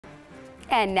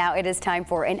And now it is time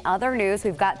for In Other News.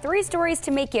 We've got 3 stories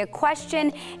to make you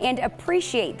question and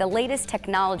appreciate the latest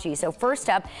technology. So first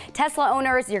up, Tesla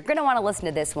owners, you're going to want to listen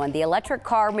to this one. The electric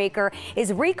car maker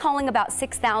is recalling about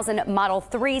 6,000 Model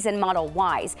 3s and Model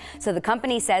Ys. So the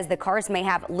company says the cars may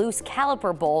have loose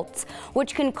caliper bolts,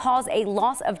 which can cause a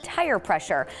loss of tire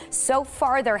pressure. So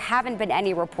far, there haven't been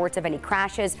any reports of any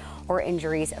crashes or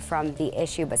injuries from the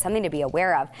issue, but something to be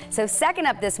aware of. So second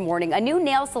up this morning, a new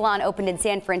nail salon opened in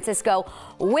San Francisco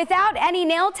without any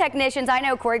nail technicians. I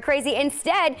know, Corey, crazy.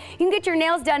 Instead, you can get your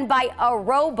nails done by a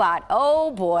robot.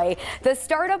 Oh boy. The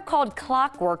startup called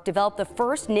Clockwork developed the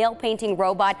first nail painting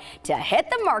robot to hit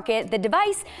the market. The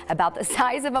device, about the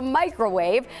size of a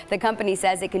microwave. The company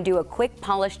says it can do a quick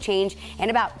polish change in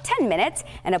about 10 minutes.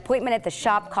 An appointment at the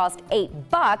shop cost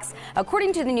 $8.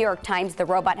 According to the New York Times, the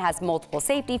robot has multiple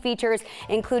safety features,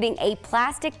 including a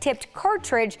plastic-tipped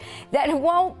cartridge that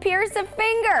won't pierce a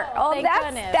finger. Oh,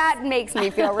 that makes me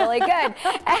feel really good.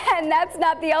 And that's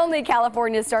not the only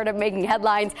California startup making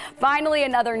headlines. Finally,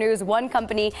 in other news, one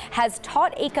company has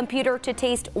taught a computer to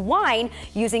taste wine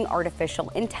using artificial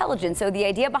intelligence. So the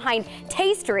idea behind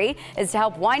Tastery is to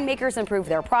help winemakers improve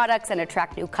their products and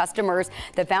attract new customers.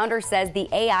 The founder says the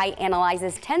AI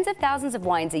analyzes tens of thousands of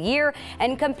wines a year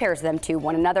and compares them to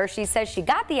one another. She says she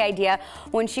got the idea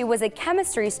when she was a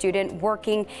chemistry student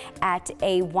working at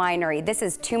a winery. This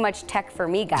is too much tech for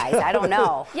me, guys. I don't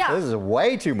know. Yeah. This is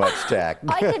way too much tech.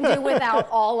 I could do without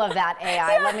all of that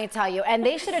AI, let me tell you. And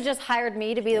they should have just hired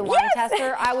me to be the wine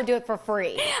tester. I would do it for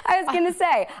free. I was going to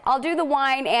say, I'll do the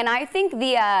wine, and I think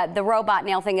the robot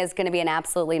nail thing is going to be an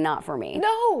absolutely not for me.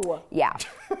 No. Yeah.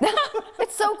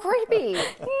 It's so creepy.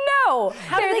 No.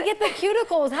 How do they get the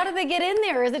cuticles? How do they get in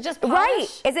there? Is it just polish?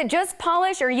 Right. Is it just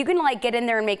polish, or you can like get in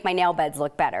there and make my nail beds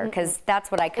look better? Because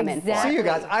that's what I come in for. See, you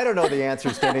guys, I don't know the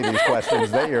answers to any of these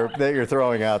questions that you're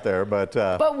throwing out there, but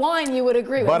wine, you would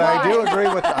agree with. But wine.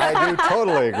 I do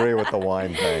totally agree with the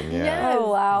wine thing. Yeah. Yes.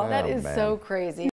 Oh wow. That is so crazy.